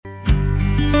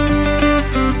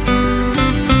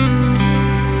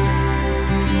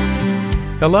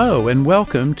Hello, and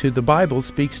welcome to the Bible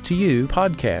Speaks to You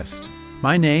podcast.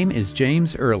 My name is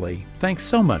James Early. Thanks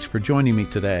so much for joining me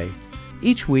today.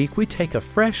 Each week, we take a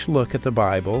fresh look at the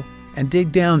Bible and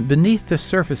dig down beneath the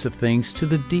surface of things to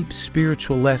the deep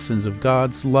spiritual lessons of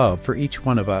God's love for each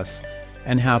one of us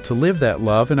and how to live that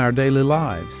love in our daily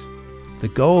lives. The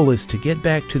goal is to get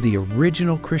back to the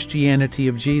original Christianity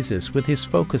of Jesus with his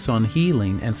focus on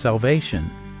healing and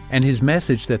salvation and his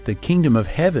message that the kingdom of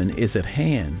heaven is at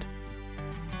hand.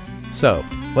 So,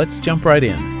 let's jump right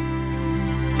in.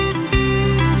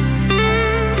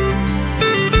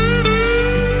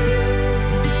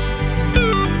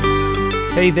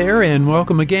 Hey there, and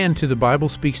welcome again to the Bible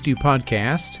Speaks to You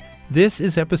podcast. This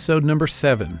is episode number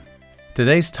 7.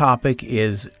 Today's topic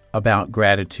is about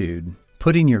gratitude,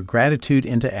 putting your gratitude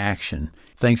into action.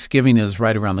 Thanksgiving is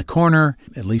right around the corner,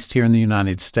 at least here in the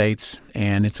United States,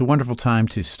 and it's a wonderful time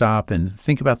to stop and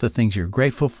think about the things you're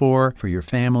grateful for your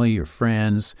family, your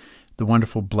friends, the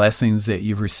wonderful blessings that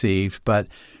you've received. But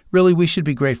really, we should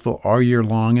be grateful all year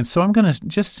long. And so I'm going to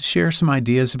just share some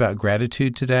ideas about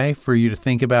gratitude today for you to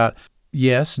think about,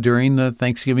 yes, during the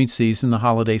Thanksgiving season, the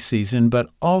holiday season,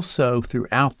 but also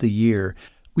throughout the year.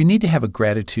 We need to have a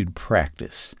gratitude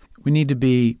practice. We need to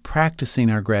be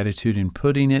practicing our gratitude and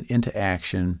putting it into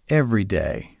action every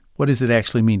day. What does it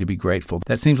actually mean to be grateful?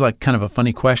 That seems like kind of a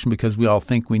funny question because we all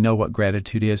think we know what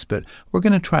gratitude is, but we're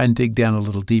going to try and dig down a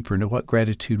little deeper into what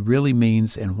gratitude really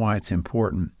means and why it's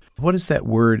important. What does that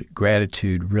word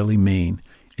gratitude really mean?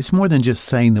 It's more than just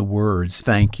saying the words,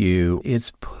 thank you.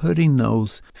 It's putting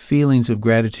those feelings of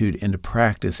gratitude into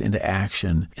practice, into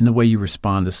action, in the way you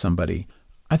respond to somebody.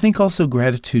 I think also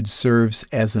gratitude serves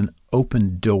as an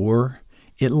open door.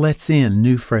 It lets in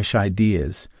new, fresh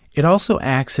ideas. It also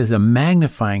acts as a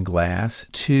magnifying glass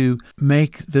to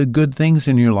make the good things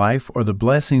in your life or the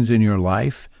blessings in your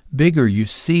life bigger. You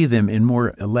see them in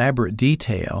more elaborate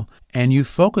detail and you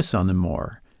focus on them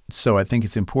more. So I think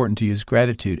it's important to use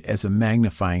gratitude as a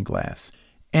magnifying glass.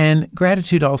 And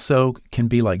gratitude also can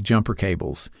be like jumper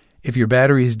cables. If your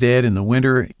battery is dead in the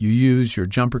winter, you use your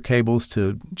jumper cables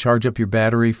to charge up your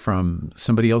battery from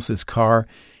somebody else's car.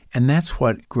 And that's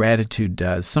what gratitude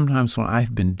does. Sometimes when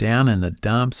I've been down in the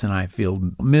dumps and I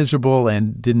feel miserable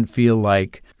and didn't feel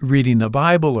like reading the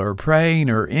Bible or praying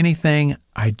or anything,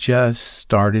 I just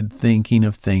started thinking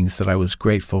of things that I was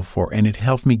grateful for, and it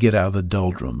helped me get out of the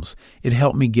doldrums. It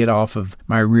helped me get off of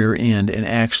my rear end and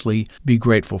actually be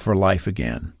grateful for life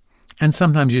again. And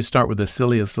sometimes you start with the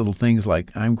silliest little things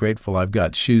like, I'm grateful I've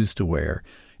got shoes to wear.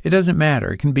 It doesn't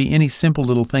matter. It can be any simple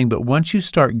little thing, but once you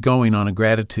start going on a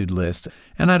gratitude list,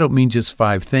 and I don't mean just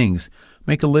 5 things,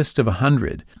 make a list of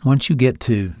 100. Once you get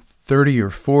to 30 or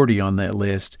 40 on that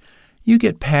list, you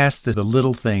get past the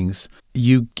little things.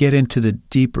 You get into the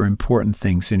deeper, important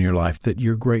things in your life that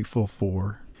you're grateful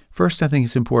for. First, I think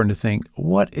it's important to think,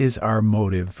 what is our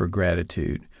motive for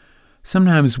gratitude?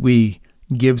 Sometimes we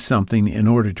give something in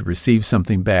order to receive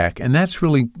something back. And that's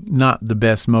really not the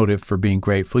best motive for being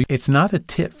grateful. It's not a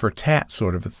tit-for-tat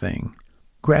sort of a thing.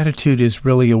 Gratitude is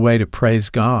really a way to praise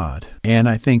God. And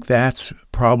I think that's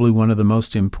probably one of the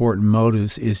most important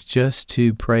motives is just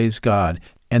to praise God.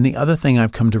 And the other thing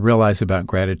I've come to realize about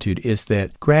gratitude is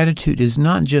that gratitude is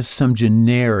not just some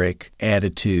generic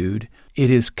attitude. It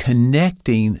is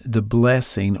connecting the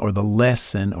blessing or the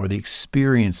lesson or the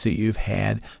experience that you've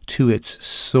had to its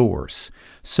source.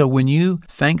 So when you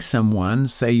thank someone,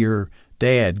 say your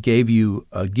dad gave you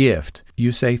a gift,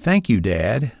 you say, thank you,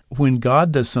 Dad. When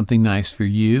God does something nice for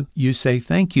you, you say,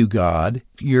 thank you, God.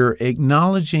 You're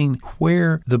acknowledging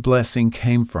where the blessing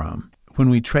came from. When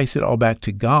we trace it all back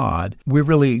to God, we're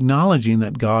really acknowledging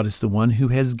that God is the one who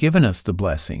has given us the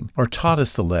blessing or taught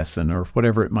us the lesson or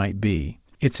whatever it might be.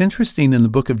 It's interesting in the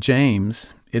book of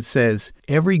James, it says,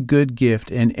 every good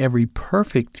gift and every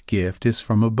perfect gift is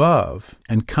from above,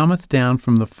 and cometh down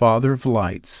from the Father of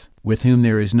lights, with whom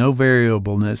there is no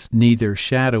variableness, neither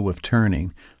shadow of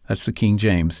turning. That's the King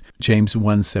James, James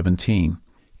 1:17.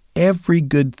 Every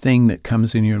good thing that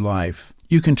comes in your life,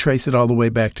 you can trace it all the way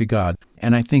back to God.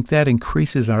 And I think that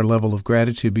increases our level of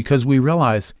gratitude because we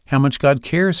realize how much God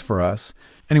cares for us.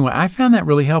 Anyway, I found that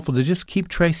really helpful to just keep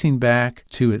tracing back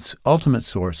to its ultimate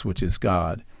source, which is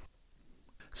God.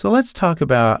 So let's talk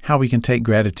about how we can take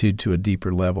gratitude to a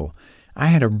deeper level. I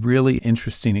had a really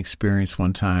interesting experience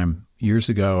one time years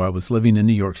ago. I was living in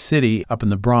New York City up in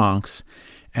the Bronx,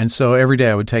 and so every day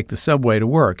I would take the subway to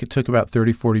work. It took about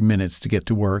 30, 40 minutes to get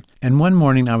to work. And one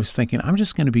morning I was thinking, I'm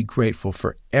just going to be grateful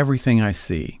for everything I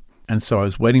see. And so I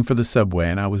was waiting for the subway,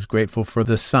 and I was grateful for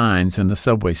the signs in the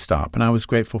subway stop, and I was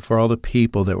grateful for all the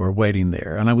people that were waiting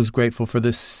there, and I was grateful for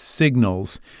the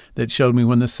signals that showed me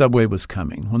when the subway was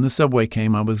coming. When the subway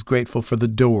came, I was grateful for the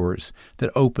doors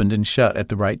that opened and shut at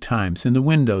the right times, and the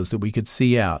windows that we could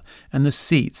see out, and the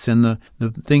seats, and the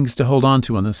things to hold on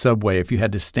to on the subway if you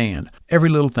had to stand. Every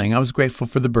little thing. I was grateful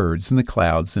for the birds and the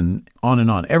clouds and on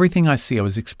and on. Everything I see, I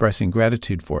was expressing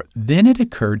gratitude for it. Then it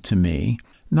occurred to me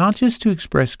not just to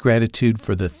express gratitude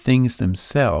for the things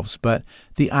themselves, but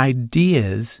the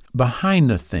ideas behind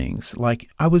the things. Like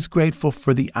I was grateful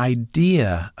for the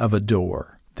idea of a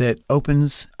door that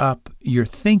opens up your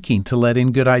thinking to let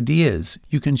in good ideas.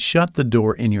 You can shut the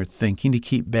door in your thinking to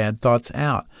keep bad thoughts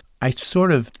out. I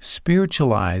sort of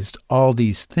spiritualized all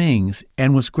these things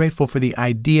and was grateful for the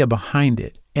idea behind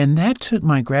it. And that took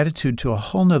my gratitude to a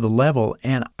whole nother level,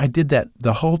 and I did that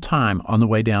the whole time on the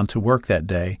way down to work that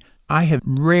day. I have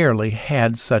rarely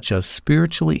had such a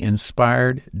spiritually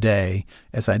inspired day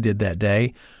as I did that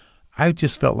day. I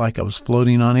just felt like I was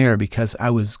floating on air because I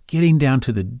was getting down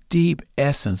to the deep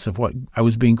essence of what I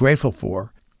was being grateful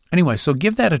for. Anyway, so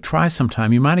give that a try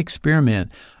sometime. You might experiment.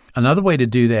 Another way to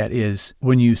do that is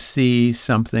when you see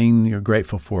something you're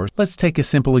grateful for. Let's take a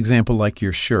simple example like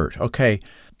your shirt. Okay,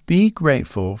 be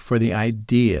grateful for the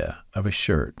idea of a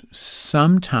shirt.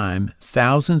 Sometime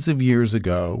thousands of years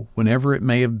ago, whenever it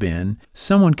may have been,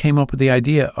 someone came up with the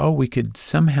idea, we could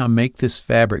somehow make this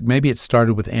fabric. Maybe it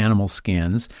started with animal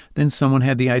skins. Then someone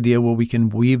had the idea, we can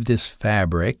weave this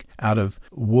fabric out of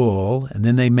wool, and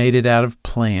then they made it out of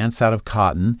plants, out of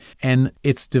cotton, and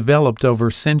it's developed over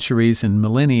centuries and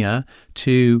millennia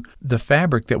to the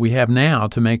fabric that we have now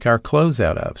to make our clothes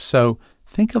out of. So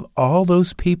think of all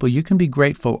those people. You can be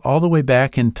grateful all the way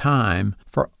back in time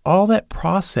for all that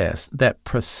process, that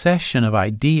procession of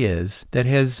ideas that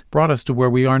has brought us to where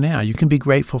we are now. You can be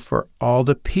grateful for all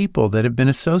the people that have been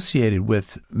associated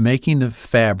with making the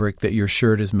fabric that your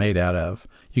shirt is made out of.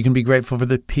 You can be grateful for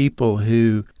the people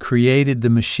who created the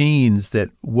machines that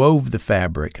wove the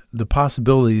fabric. The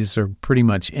possibilities are pretty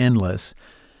much endless.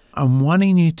 I'm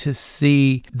wanting you to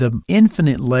see the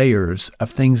infinite layers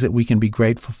of things that we can be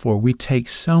grateful for. We take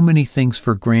so many things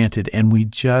for granted, and we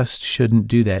just shouldn't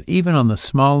do that. Even on the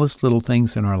smallest little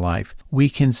things in our life, we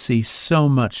can see so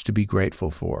much to be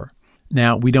grateful for.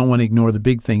 Now, we don't want to ignore the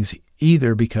big things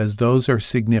either because those are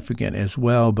significant as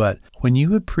well. But when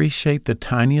you appreciate the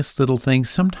tiniest little things,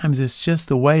 sometimes it's just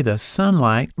the way the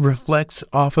sunlight reflects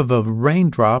off of a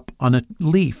raindrop on a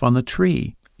leaf on the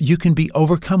tree. You can be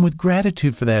overcome with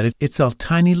gratitude for that. It's a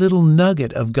tiny little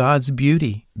nugget of God's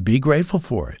beauty. Be grateful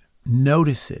for it.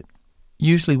 Notice it.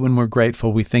 Usually when we're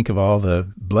grateful, we think of all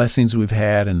the blessings we've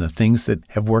had and the things that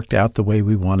have worked out the way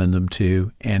we wanted them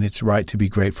to, and it's right to be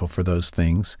grateful for those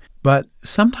things. But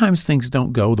sometimes things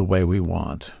don't go the way we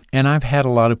want. And I've had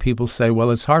a lot of people say,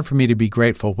 it's hard for me to be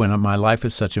grateful when my life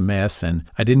is such a mess and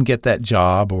I didn't get that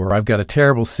job, or I've got a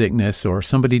terrible sickness, or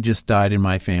somebody just died in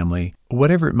my family.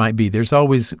 Whatever it might be, there's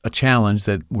always a challenge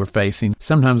that we're facing.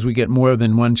 Sometimes we get more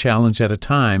than one challenge at a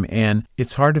time, and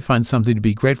it's hard to find something to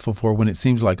be grateful for when it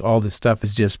seems like all this stuff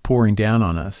is just pouring down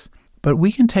on us. But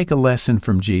we can take a lesson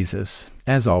from Jesus,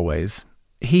 as always.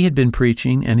 He had been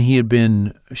preaching and he had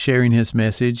been sharing his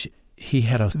message. He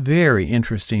had a very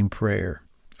interesting prayer.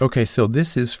 Okay, so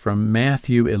this is from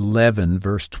Matthew 11,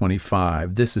 verse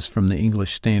 25. This is from the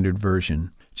English Standard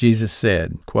Version. Jesus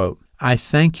said, quote, "I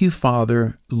thank you,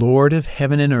 Father, Lord of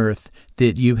heaven and earth,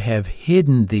 that you have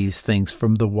hidden these things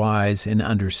from the wise and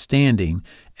understanding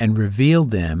and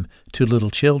revealed them to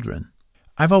little children."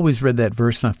 I've always read that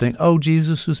verse and I think,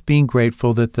 Jesus was being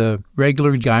grateful that the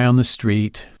regular guy on the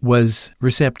street was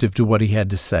receptive to what he had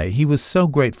to say. He was so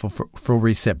grateful for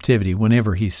receptivity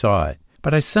whenever he saw it.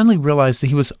 But I suddenly realized that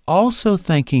he was also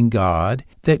thanking God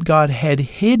that God had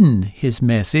hidden his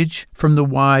message from the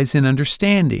wise and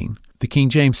understanding. The King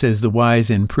James says the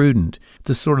wise and prudent,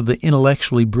 the sort of the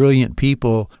intellectually brilliant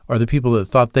people, or the people that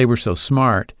thought they were so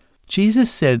smart.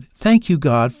 Jesus said, thank you,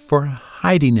 God, for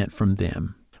hiding it from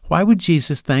them. Why would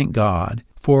Jesus thank God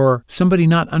for somebody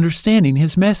not understanding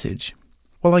his message?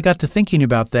 Well, I got to thinking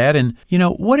about that, and,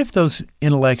 what if those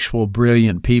intellectual,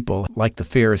 brilliant people, like the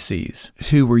Pharisees,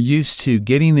 who were used to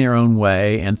getting their own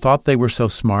way and thought they were so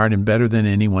smart and better than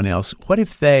anyone else, what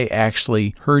if they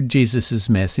actually heard Jesus'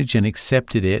 message and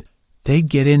accepted it? They'd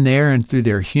get in there, and through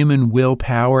their human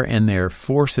willpower and their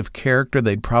force of character,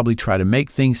 they'd probably try to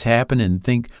make things happen and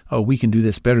think, we can do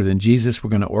this better than Jesus. We're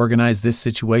going to organize this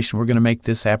situation. We're going to make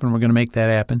this happen. We're going to make that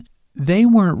happen. they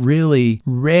weren't really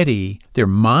ready. Their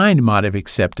mind might have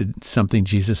accepted something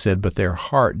Jesus said, but their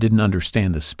heart didn't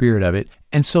understand the spirit of it.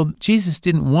 And so Jesus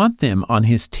didn't want them on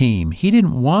his team. He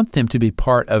didn't want them to be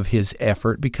part of his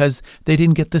effort because they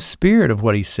didn't get the spirit of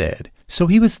what he said. So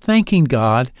he was thanking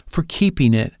God for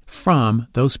keeping it from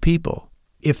those people.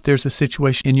 If there's a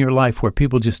situation in your life where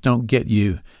people just don't get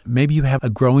you, maybe you have a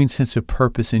growing sense of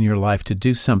purpose in your life to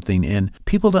do something and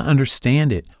people don't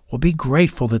understand it, well, be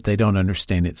grateful that they don't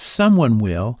understand it. Someone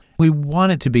will. We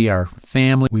want it to be our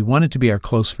family. We want it to be our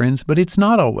close friends, but it's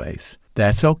not always.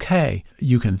 That's okay.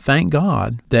 You can thank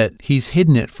God that he's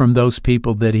hidden it from those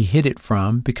people that he hid it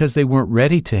from because they weren't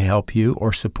ready to help you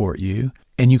or support you.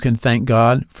 And you can thank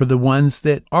God for the ones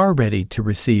that are ready to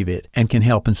receive it and can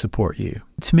help and support you.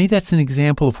 To me, that's an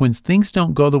example of when things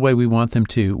don't go the way we want them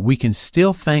to, we can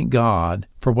still thank God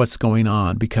for what's going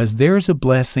on because there's a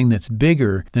blessing that's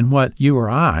bigger than what you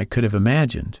or I could have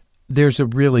imagined. There's a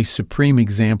really supreme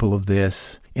example of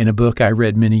this in a book I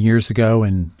read many years ago,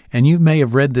 and you may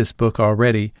have read this book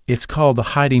already. It's called The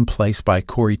Hiding Place by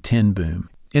Corrie ten Boom.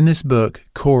 In this book,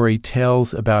 Corrie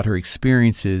tells about her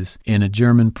experiences in a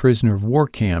German prisoner of war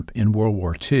camp in World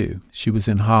War II. She was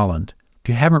in Holland. If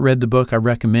you haven't read the book, I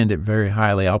recommend it very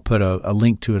highly. I'll put a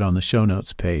link to it on the show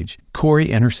notes page.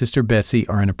 Corrie and her sister Betsy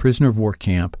are in a prisoner of war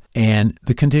camp, and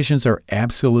the conditions are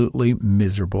absolutely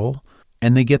miserable,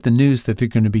 and they get the news that they're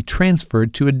going to be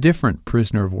transferred to a different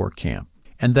prisoner of war camp.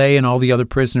 And they and all the other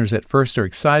prisoners at first are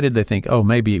excited. They think, oh,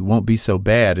 maybe it won't be so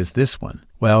bad as this one.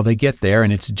 Well, they get there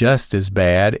and it's just as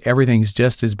bad. Everything's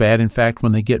just as bad. In fact,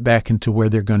 when they get back into where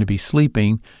they're going to be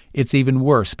sleeping, it's even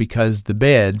worse because the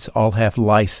beds all have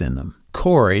lice in them.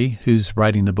 Corrie, who's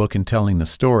writing the book and telling the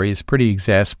story, is pretty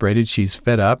exasperated. She's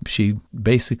fed up. She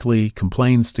basically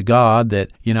complains to God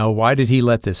that, why did he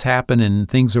let this happen and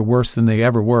things are worse than they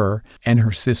ever were. And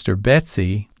her sister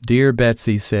Betsy, dear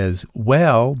Betsy, says,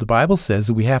 well, the Bible says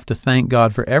that we have to thank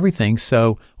God for everything,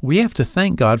 so we have to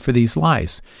thank God for these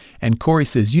lice. And Corrie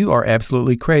says, you are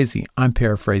absolutely crazy. I'm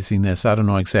paraphrasing this. I don't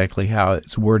know exactly how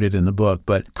it's worded in the book,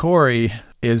 but Corrie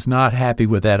is not happy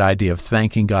with that idea of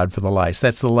thanking God for the lice.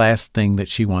 That's the last thing that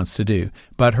she wants to do.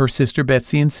 But her sister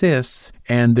Betsy insists,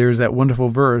 and there's that wonderful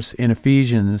verse in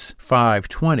Ephesians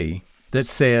 5:20 that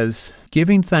says,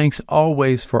 giving thanks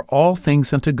always for all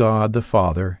things unto God the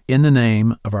Father in the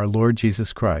name of our Lord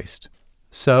Jesus Christ.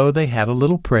 So they had a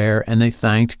little prayer and they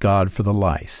thanked God for the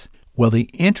lice. Well,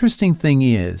 the interesting thing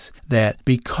is that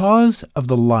because of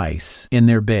the lice in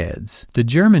their beds, the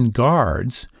German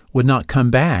guards would not come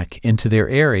back into their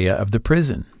area of the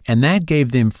prison. And that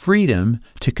gave them freedom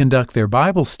to conduct their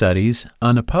Bible studies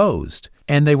unopposed.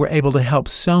 And they were able to help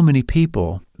so many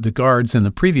people. The guards in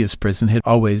the previous prison had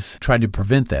always tried to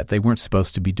prevent that. They weren't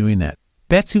supposed to be doing that.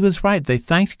 Betsy was right. They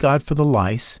thanked God for the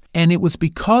lice, and it was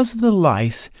because of the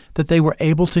lice that they were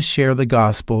able to share the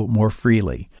gospel more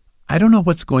freely. I don't know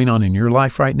what's going on in your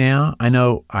life right now. I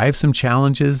know I have some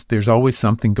challenges. There's always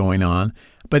something going on.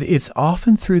 But it's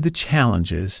often through the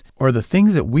challenges or the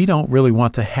things that we don't really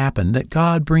want to happen that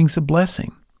God brings a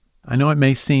blessing. I know it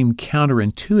may seem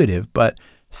counterintuitive, but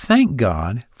thank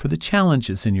God for the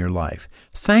challenges in your life.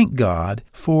 Thank God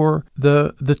for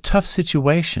the tough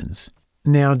situations.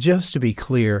 Now, just to be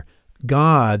clear,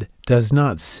 God does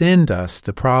not send us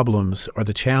the problems or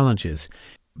the challenges,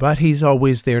 but He's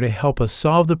always there to help us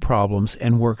solve the problems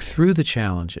and work through the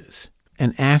challenges.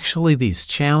 And actually, these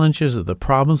challenges or the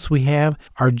problems we have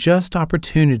are just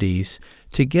opportunities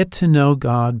to get to know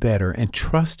God better and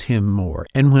trust Him more.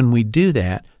 And when we do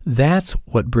that, that's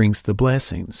what brings the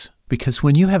blessings. Because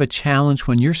when you have a challenge,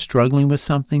 when you're struggling with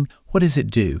something, what does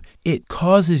it do? It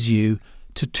causes you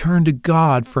to turn to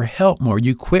God for help more.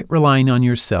 You quit relying on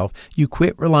yourself. You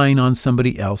quit relying on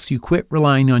somebody else. You quit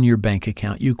relying on your bank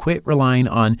account. You quit relying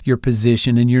on your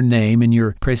position and your name and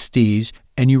your prestige.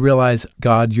 And you realize,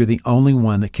 God, you're the only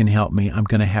one that can help me. I'm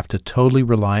going to have to totally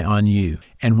rely on you.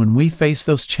 And when we face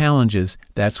those challenges,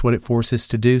 that's what it forces us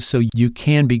to do. So you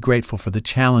can be grateful for the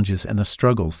challenges and the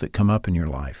struggles that come up in your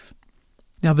life.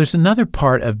 Now, there's another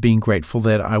part of being grateful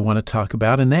that I want to talk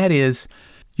about, and that is,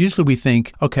 usually we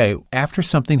think, okay, after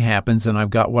something happens and I've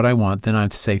got what I want, then I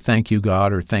say thank you,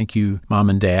 God, or thank you, Mom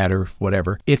and Dad, or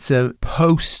whatever. It's a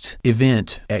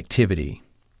post-event activity.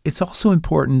 It's also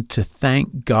important to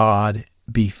thank God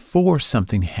before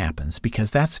something happens, because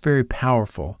that's very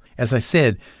powerful. As I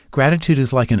said, gratitude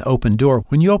is like an open door.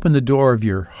 When you open the door of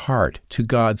your heart to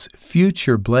God's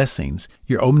future blessings,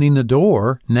 you're opening the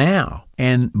door now,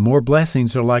 and more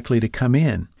blessings are likely to come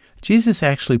in. Jesus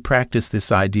actually practiced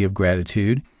this idea of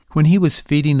gratitude When he was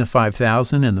feeding the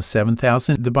 5,000 and the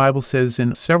 7,000, the Bible says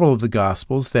in several of the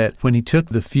Gospels that when he took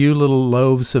the few little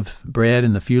loaves of bread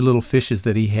and the few little fishes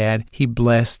that he had, he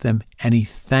blessed them and he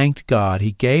thanked God.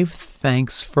 He gave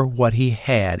thanks for what he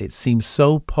had. It seems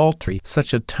so paltry,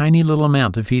 such a tiny little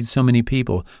amount to feed so many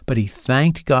people, but he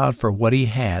thanked God for what he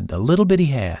had, the little bit he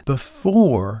had,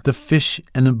 before the fish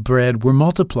and the bread were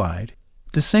multiplied.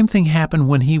 The same thing happened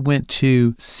when he went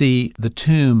to see the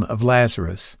tomb of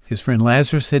Lazarus. His friend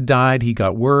Lazarus had died. He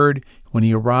got word. When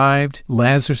he arrived,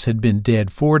 Lazarus had been dead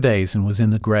 4 days and was in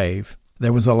the grave.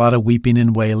 There was a lot of weeping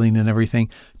and wailing and everything.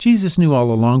 Jesus knew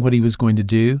all along what he was going to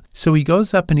do. So he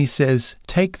goes up and he says,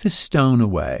 "Take the stone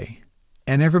away."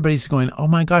 And everybody's going, "Oh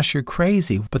my gosh, you're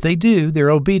crazy." But they do. They're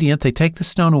obedient. They take the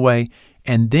stone away.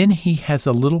 And then he has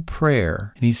a little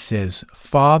prayer, and he says,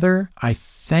 "Father, I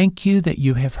thank you that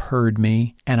you have heard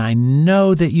me, and I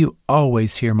know that you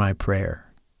always hear my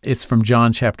prayer." It's from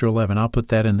John chapter 11. I'll put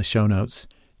that in the show notes.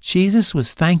 Jesus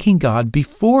was thanking God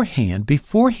beforehand.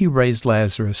 Before he raised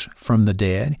Lazarus from the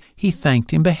dead, he thanked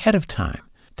him ahead of time.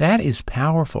 That is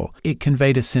powerful. It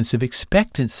conveyed a sense of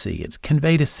expectancy. It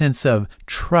conveyed a sense of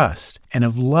trust and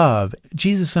of love.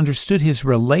 Jesus understood his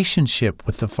relationship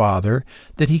with the Father,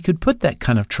 that he could put that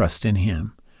kind of trust in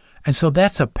him. And so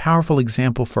that's a powerful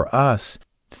example for us.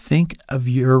 Think of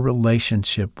your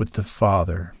relationship with the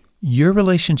Father. Your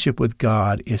relationship with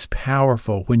God is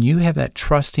powerful. When you have that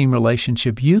trusting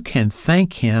relationship, you can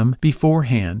thank him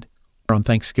beforehand. On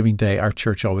Thanksgiving Day, our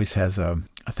church always has a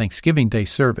Thanksgiving Day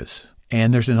service.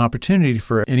 And there's an opportunity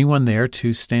for anyone there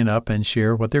to stand up and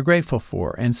share what they're grateful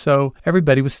for. And so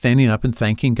everybody was standing up and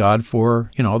thanking God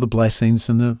for, all the blessings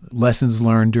and the lessons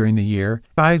learned during the year.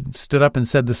 I stood up and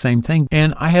said the same thing.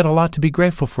 And I had a lot to be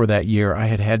grateful for that year. I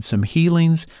had some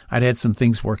healings. I'd had some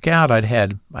things work out. I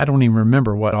don't even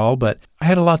remember what all, but I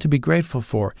had a lot to be grateful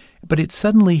for. But it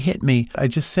suddenly hit me. I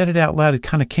just said it out loud. It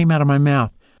kind of came out of my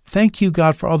mouth. Thank you,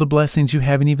 God, for all the blessings you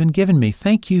haven't even given me.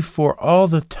 Thank you for all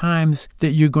the times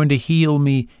that you're going to heal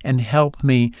me and help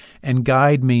me and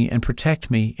guide me and protect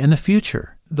me in the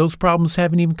future. Those problems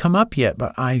haven't even come up yet,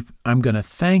 but I'm going to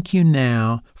thank you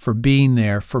now for being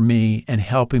there for me and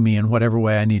helping me in whatever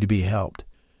way I need to be helped.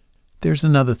 There's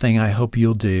another thing I hope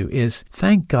you'll do is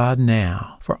thank God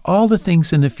now for all the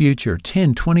things in the future,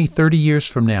 10, 20, 30 years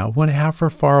from now, however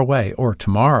far away, or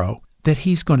tomorrow, that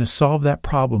he's going to solve that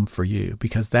problem for you,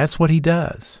 because that's what he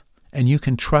does. And you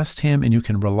can trust him and you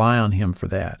can rely on him for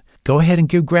that. Go ahead and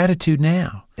give gratitude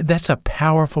now. That's a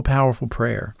powerful, powerful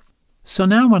prayer. So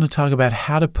now I want to talk about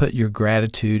how to put your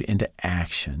gratitude into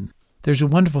action. There's a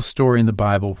wonderful story in the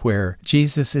Bible where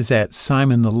Jesus is at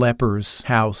Simon the leper's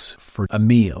house for a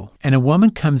meal. And a woman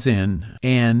comes in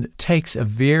and takes a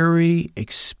very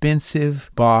expensive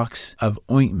box of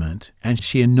ointment and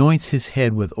she anoints his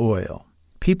head with oil.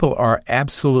 People are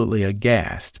absolutely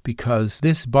aghast because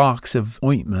this box of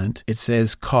ointment, it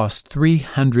says, cost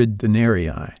 300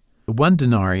 denarii. 1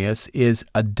 denarius is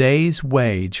a day's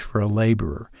wage for a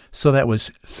laborer. So that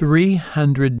was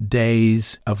 300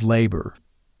 days of labor.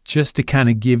 Just to kind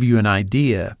of give you an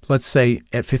idea, let's say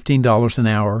at $15 an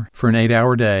hour for an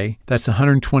 8-hour day, that's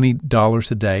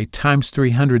 $120 a day. Times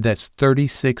 300, that's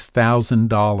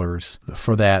 $36,000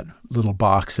 for that little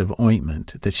box of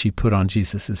ointment that she put on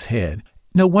Jesus' head.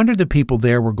 No wonder the people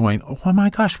there were going, "Oh my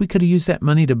gosh, we could have used that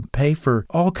money to pay for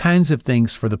all kinds of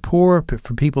things for the poor,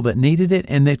 for people that needed it,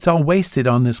 and it's all wasted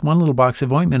on this one little box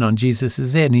of ointment on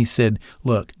Jesus' head." And he said,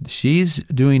 "Look, she's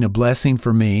doing a blessing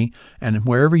for me, and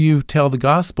wherever you tell the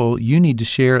gospel, you need to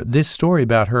share this story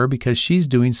about her because she's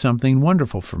doing something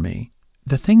wonderful for me."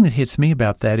 The thing that hits me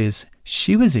about that is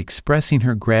she was expressing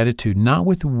her gratitude not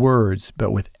with words,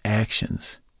 but with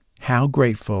actions. How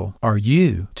grateful are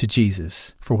you to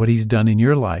Jesus for what he's done in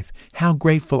your life? How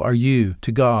grateful are you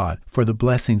to God for the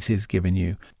blessings he's given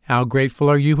you? How grateful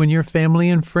are you when your family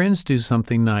and friends do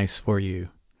something nice for you?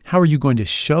 How are you going to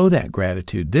show that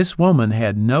gratitude? This woman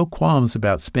had no qualms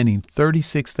about spending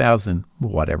 $36,000,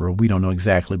 whatever, we don't know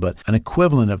exactly, but an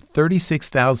equivalent of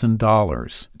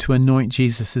 $36,000 to anoint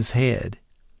Jesus' head.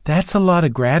 That's a lot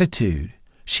of gratitude.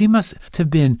 She must have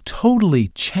been totally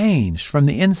changed from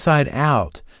the inside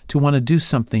out to want to do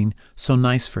something so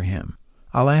nice for him.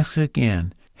 I'll ask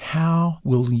again, how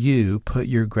will you put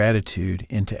your gratitude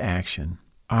into action?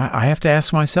 I have to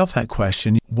ask myself that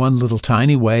question. One little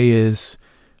tiny way is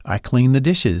I clean the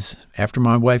dishes. After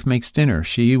my wife makes dinner,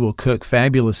 she will cook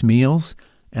fabulous meals,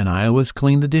 and I always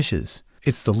clean the dishes.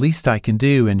 It's the least I can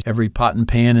do, and every pot and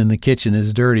pan in the kitchen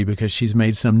is dirty because she's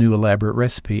made some new elaborate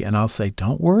recipe, and I'll say,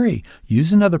 "Don't worry,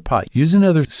 use another pot, use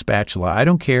another spatula, I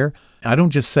don't care." I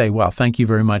don't just say, "Well, thank you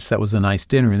very much, that was a nice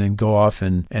dinner," and then go off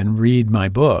and read my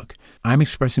book. I'm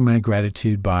expressing my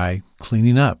gratitude by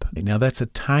cleaning up. Now, that's a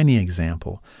tiny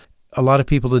example. A lot of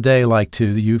people today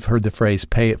you've heard the phrase,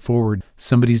 pay it forward.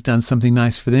 Somebody's done something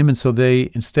nice for them, and so they,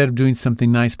 instead of doing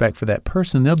something nice back for that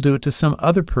person, they'll do it to some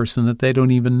other person that they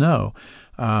don't even know.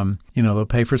 They'll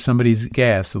pay for somebody's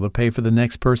gas, or they'll pay for the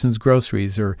next person's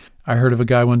groceries. Or I heard of a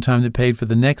guy one time that paid for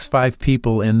the next 5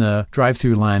 people in the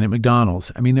drive-through line at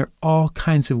McDonald's. I mean, there are all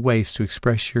kinds of ways to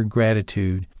express your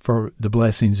gratitude for the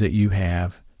blessings that you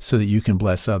have so that you can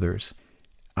bless others.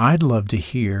 I'd love to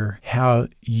hear how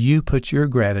you put your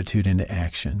gratitude into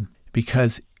action,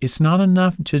 because it's not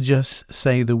enough to just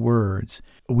say the words.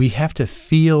 We have to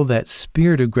feel that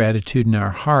spirit of gratitude in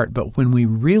our heart, but when we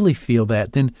really feel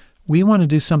that, then we want to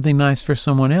do something nice for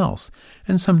someone else.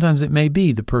 And sometimes it may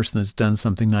be the person that's done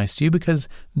something nice to you because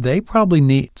they probably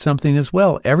need something as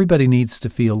well. Everybody needs to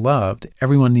feel loved.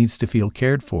 Everyone needs to feel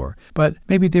cared for. But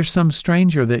maybe there's some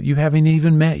stranger that you haven't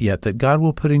even met yet that God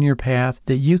will put in your path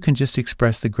that you can just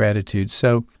express the gratitude.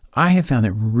 So I have found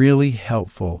it really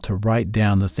helpful to write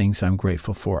down the things I'm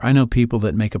grateful for. I know people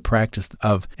that make a practice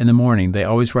of, in the morning, they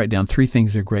always write down 3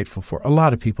 things they're grateful for. A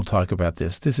lot of people talk about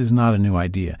this. This is not a new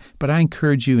idea. But I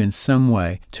encourage you in some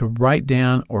way to write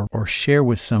down or share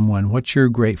with someone what you're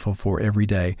grateful for every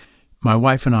day. My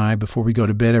wife and I, before we go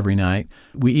to bed every night,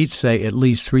 we each say at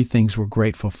least 3 things we're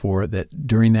grateful for that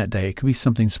during that day. It could be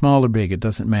something small or big. It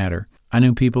doesn't matter. I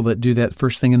know people that do that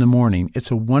first thing in the morning.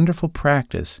 It's a wonderful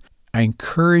practice. I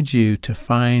encourage you to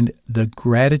find the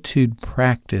gratitude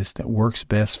practice that works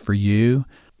best for you.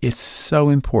 It's so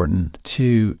important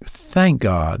to thank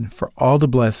God for all the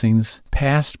blessings,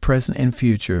 past, present, and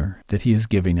future, that He is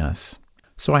giving us.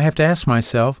 So I have to ask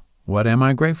myself, what am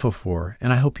I grateful for?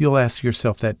 And I hope you'll ask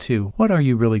yourself that too. What are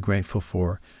you really grateful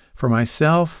for? For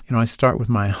myself, I start with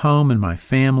my home and my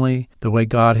family, the way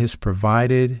God has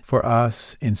provided for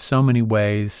us in so many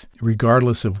ways,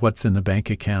 regardless of what's in the bank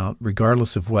account,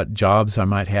 regardless of what jobs I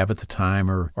might have at the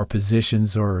time or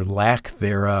positions or lack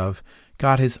thereof.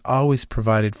 God has always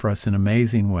provided for us in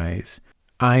amazing ways.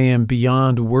 I am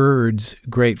beyond words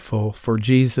grateful for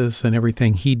Jesus and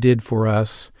everything He did for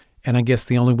us. And I guess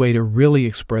the only way to really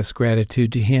express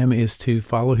gratitude to Him is to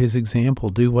follow His example,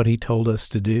 do what He told us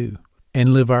to do,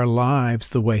 and live our lives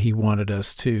the way He wanted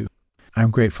us to.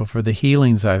 I'm grateful for the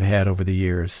healings I've had over the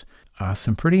years.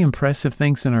 Some pretty impressive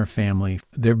things in our family.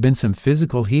 There have been some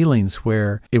physical healings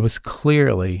where it was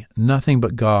clearly nothing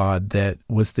but God that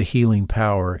was the healing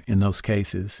power in those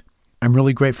cases. I'm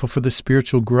really grateful for the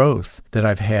spiritual growth that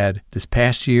I've had this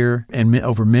past year and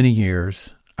over many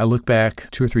years. I look back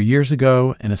 2 or 3 years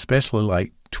ago, and especially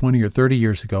like 20 or 30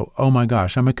 years ago, oh my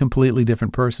gosh, I'm a completely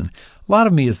different person. A lot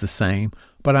of me is the same,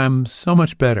 but I'm so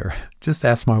much better. Just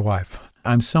ask my wife.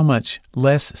 I'm so much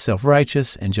less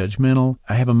self-righteous and judgmental.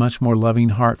 I have a much more loving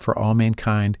heart for all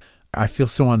mankind. I feel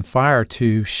so on fire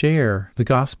to share the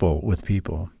gospel with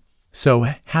people. So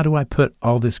how do I put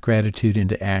all this gratitude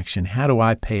into action? How do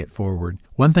I pay it forward?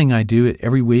 One thing I do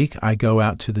every week, I go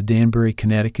out to the Danbury,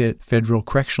 Connecticut Federal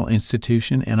Correctional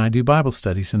Institution, and I do Bible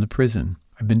studies in the prison.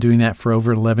 I've been doing that for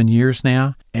over 11 years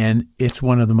now, and it's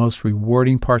one of the most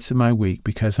rewarding parts of my week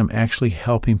because I'm actually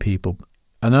helping people.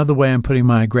 Another way I'm putting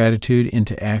my gratitude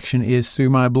into action is through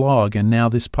my blog and now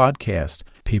this podcast.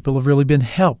 People have really been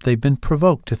helped. They've been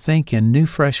provoked to think in new,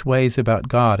 fresh ways about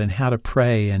God and how to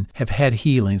pray and have had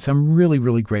healings. I'm really,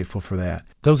 really grateful for that.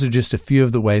 Those are just a few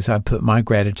of the ways I put my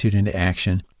gratitude into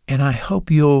action. And I hope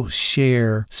you'll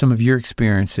share some of your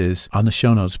experiences on the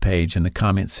show notes page in the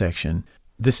comments section.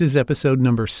 This is episode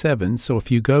number 7, so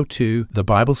if you go to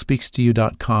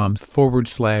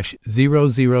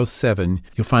thebiblespeakstoyou.com/007,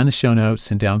 you'll find the show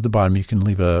notes, and down at the bottom you can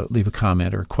leave a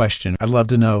comment or a question. I'd love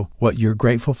to know what you're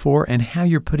grateful for and how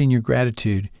you're putting your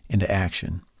gratitude into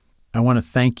action. I want to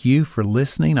thank you for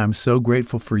listening. I'm so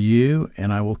grateful for you,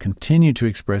 and I will continue to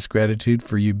express gratitude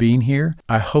for you being here.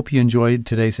 I hope you enjoyed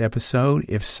today's episode.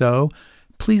 If so,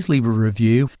 please leave a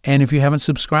review. And if you haven't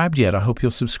subscribed yet, I hope you'll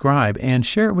subscribe and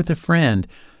share it with a friend.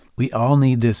 We all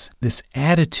need this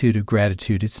attitude of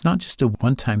gratitude. It's not just a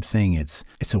one-time thing. It's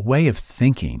a way of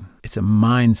thinking. It's a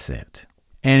mindset.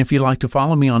 And if you'd like to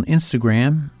follow me on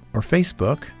Instagram or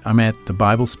Facebook, I'm at The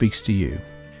Bible Speaks to You.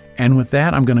 And with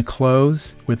that, I'm going to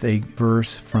close with a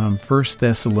verse from 1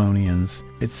 Thessalonians.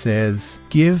 It says,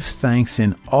 "Give thanks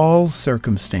in all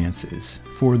circumstances,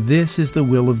 for this is the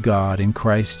will of God in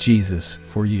Christ Jesus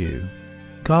for you."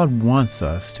 God wants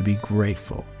us to be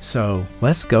grateful, so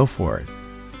let's go for it.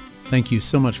 Thank you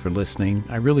so much for listening.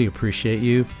 I really appreciate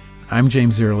you. I'm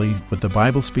James Early with the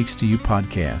Bible Speaks to You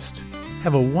podcast.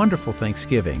 Have a wonderful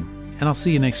Thanksgiving, and I'll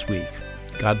see you next week.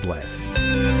 God bless.